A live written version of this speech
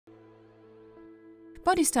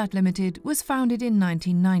BODYSTAT Limited was founded in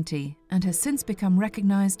 1990 and has since become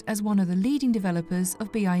recognised as one of the leading developers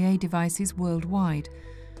of BIA devices worldwide,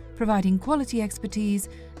 providing quality expertise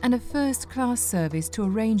and a first-class service to a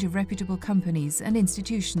range of reputable companies and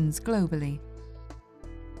institutions globally.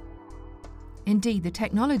 Indeed, the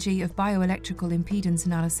technology of bioelectrical impedance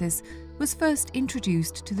analysis was first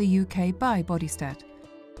introduced to the UK by BODYSTAT.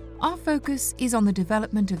 Our focus is on the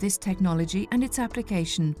development of this technology and its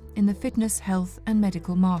application in the fitness, health and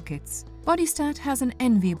medical markets. BODYSTAT has an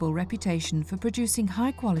enviable reputation for producing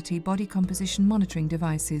high-quality body composition monitoring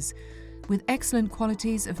devices with excellent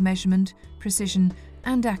qualities of measurement, precision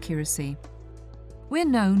and accuracy. We're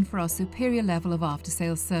known for our superior level of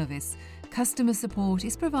after-sales service. Customer support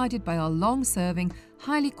is provided by our long-serving,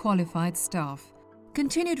 highly qualified staff.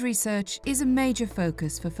 Continued research is a major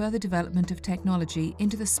focus for further development of technology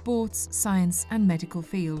into the sports, science and medical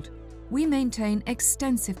field. We maintain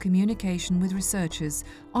extensive communication with researchers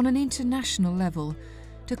on an international level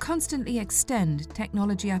to constantly extend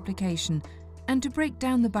technology application and to break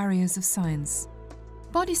down the barriers of science.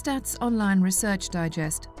 BODYSTAT's online research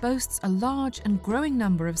digest boasts a large and growing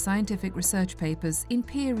number of scientific research papers in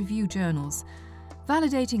peer-reviewed journals,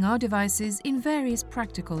 validating our devices in various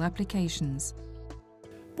practical applications.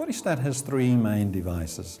 BODYSTAT has three main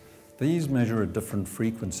devices. These measure at different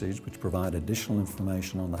frequencies which provide additional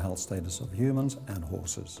information on the health status of humans and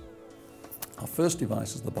horses. Our first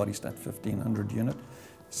device is the BODYSTAT 1500 unit,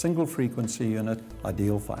 single frequency unit,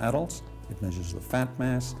 ideal for adults. It measures the fat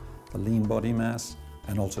mass, the lean body mass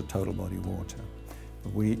and also total body water.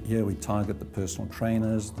 Here we target the personal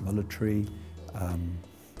trainers, the military,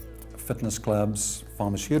 fitness clubs,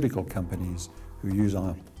 pharmaceutical companies who use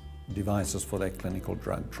our devices for their clinical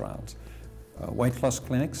drug trials. Weight loss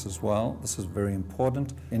clinics as well, this is very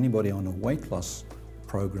important. Anybody on a weight loss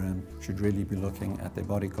program should really be looking at their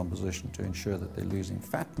body composition to ensure that they're losing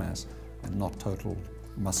fat mass and not total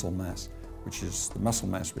muscle mass, which is the muscle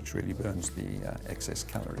mass which really burns the excess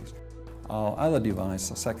calories. Our other device,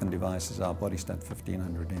 our second device, is our BODYSTAT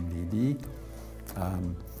 1500 MDD.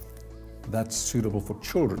 That's suitable for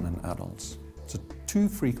children and adults. It's a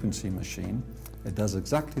two-frequency machine. It does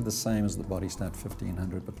exactly the same as the BODYSTAT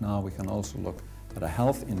 1500, but now we can also look at a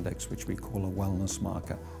health index, which we call a wellness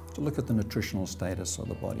marker, to look at the nutritional status of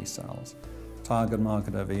the body cells. Target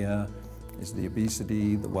market over here is the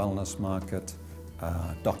obesity, the wellness market,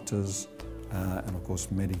 doctors, and of course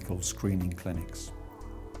medical screening clinics.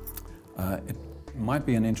 It might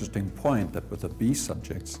be an interesting point that with obese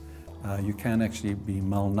subjects, you can actually be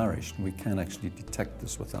malnourished. We can actually detect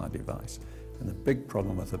this with our device. And the big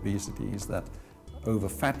problem with obesity is that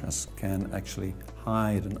over-fatness can actually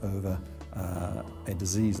hide and over a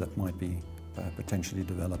disease that might be potentially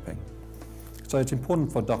developing. So it's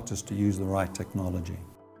important for doctors to use the right technology.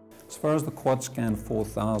 As far as the QuadScan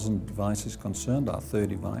 4000 device is concerned, our third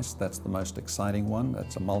device, that's the most exciting one.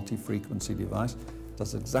 That's a multi-frequency device. It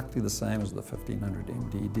does exactly the same as the 1500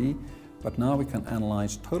 MDD, but now we can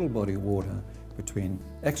analyze total body water between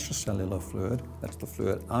extracellular fluid, that's the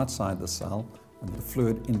fluid outside the cell, and the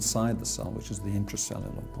fluid inside the cell, which is the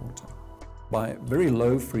intracellular water. By very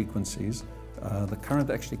low frequencies, the current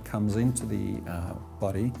actually comes into the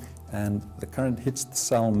body and the current hits the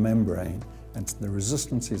cell membrane and the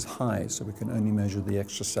resistance is high, so we can only measure the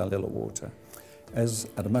extracellular water. As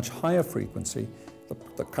at a much higher frequency,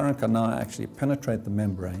 the current can now actually penetrate the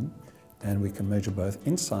membrane and we can measure both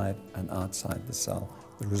inside and outside the cell.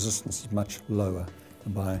 The resistance is much lower,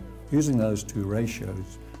 and by using those two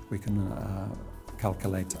ratios, we can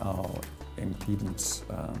calculate our impedance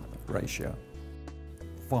ratio.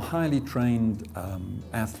 For highly trained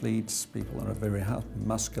athletes, people that are very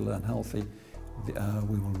muscular and healthy,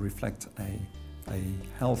 we will reflect a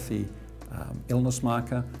healthy illness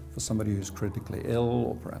marker. For somebody who's critically ill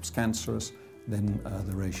or perhaps cancerous, then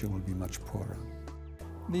the ratio will be much poorer.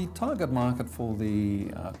 The target market for the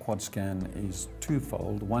QuadScan is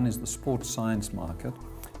twofold. One is the sports science market.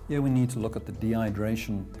 Here we need to look at the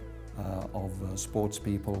dehydration of sports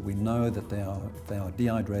people. We know that they are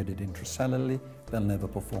dehydrated intracellularly, they'll never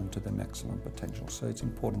perform to their maximum potential. So it's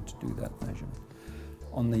important to do that measurement.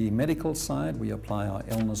 On the medical side, we apply our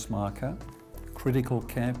illness marker. Critical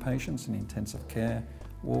care patients in intensive care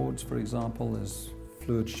wards, for example, as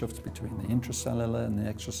fluid shifts between the intracellular and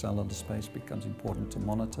the extracellular space, becomes important to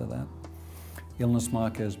monitor that. Illness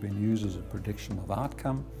marker has been used as a prediction of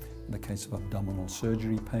outcome in the case of abdominal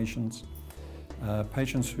surgery patients.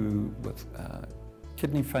 Patients who with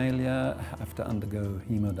kidney failure have to undergo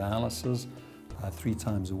hemodialysis 3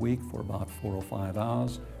 times a week for about 4 or 5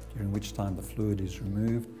 hours, during which time the fluid is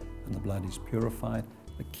removed and the blood is purified.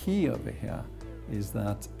 The key over here is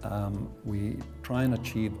that we try and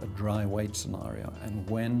achieve a dry weight scenario, and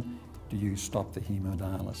when do you stop the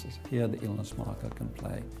hemodialysis? Here the illness marker can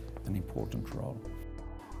play an important role.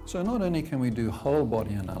 So not only can we do whole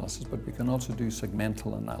body analysis, but we can also do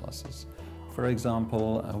segmental analysis. For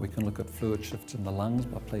example, we can look at fluid shifts in the lungs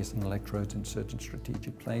by placing electrodes in certain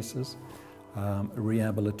strategic places.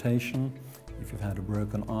 Rehabilitation, if you've had a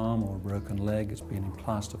broken arm or a broken leg, it's been in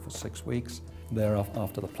plaster for 6 weeks. Thereafter,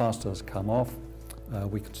 after the plaster has come off,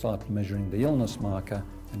 we can start measuring the illness marker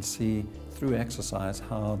and see through exercise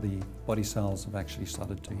how the body cells have actually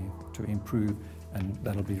started to improve, and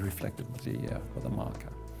that'll be reflected with the marker.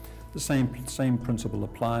 The same principle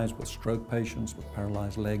applies with stroke patients with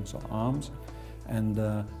paralyzed legs or arms, and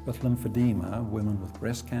with lymphedema, women with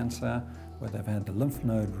breast cancer, where they've had the lymph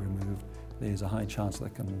node removed, there's a high chance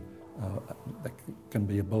that can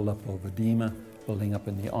be a buildup of edema building up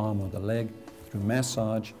in the arm or the leg. Through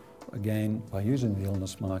massage, again, by using the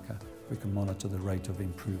illness marker, we can monitor the rate of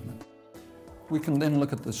improvement. We can then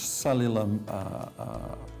look at the cellular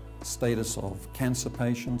status of cancer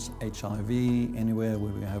patients, HIV, anywhere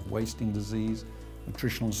where we have wasting disease,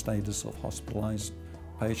 nutritional status of hospitalized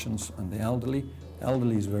patients, and the elderly. The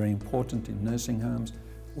elderly is very important in nursing homes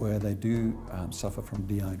where they do suffer from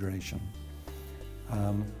dehydration.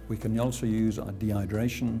 We can also use our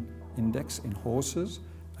dehydration index in horses,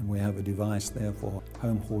 and we have a device there for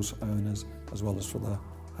home horse owners as well as for the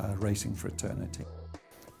racing fraternity.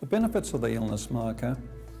 The benefits of the illness marker: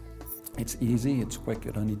 it's easy, it's quick,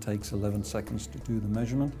 it only takes 11 seconds to do the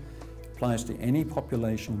measurement. It applies to any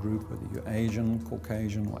population group, whether you're Asian,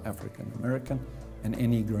 Caucasian or African American, and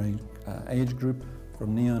any age group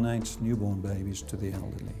from neonates, newborn babies to the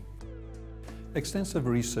elderly. Extensive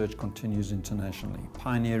research continues internationally,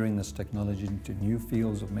 pioneering this technology into new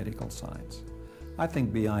fields of medical science. I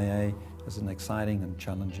think BIA has an exciting and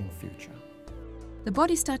challenging future. The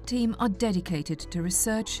BODYSTAT team are dedicated to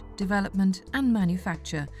research, development and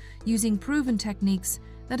manufacture using proven techniques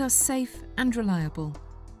that are safe and reliable.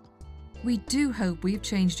 We do hope we've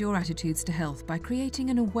changed your attitudes to health by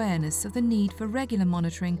creating an awareness of the need for regular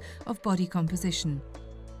monitoring of body composition.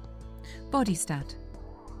 BODYSTAT,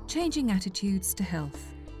 changing attitudes to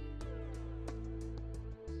health.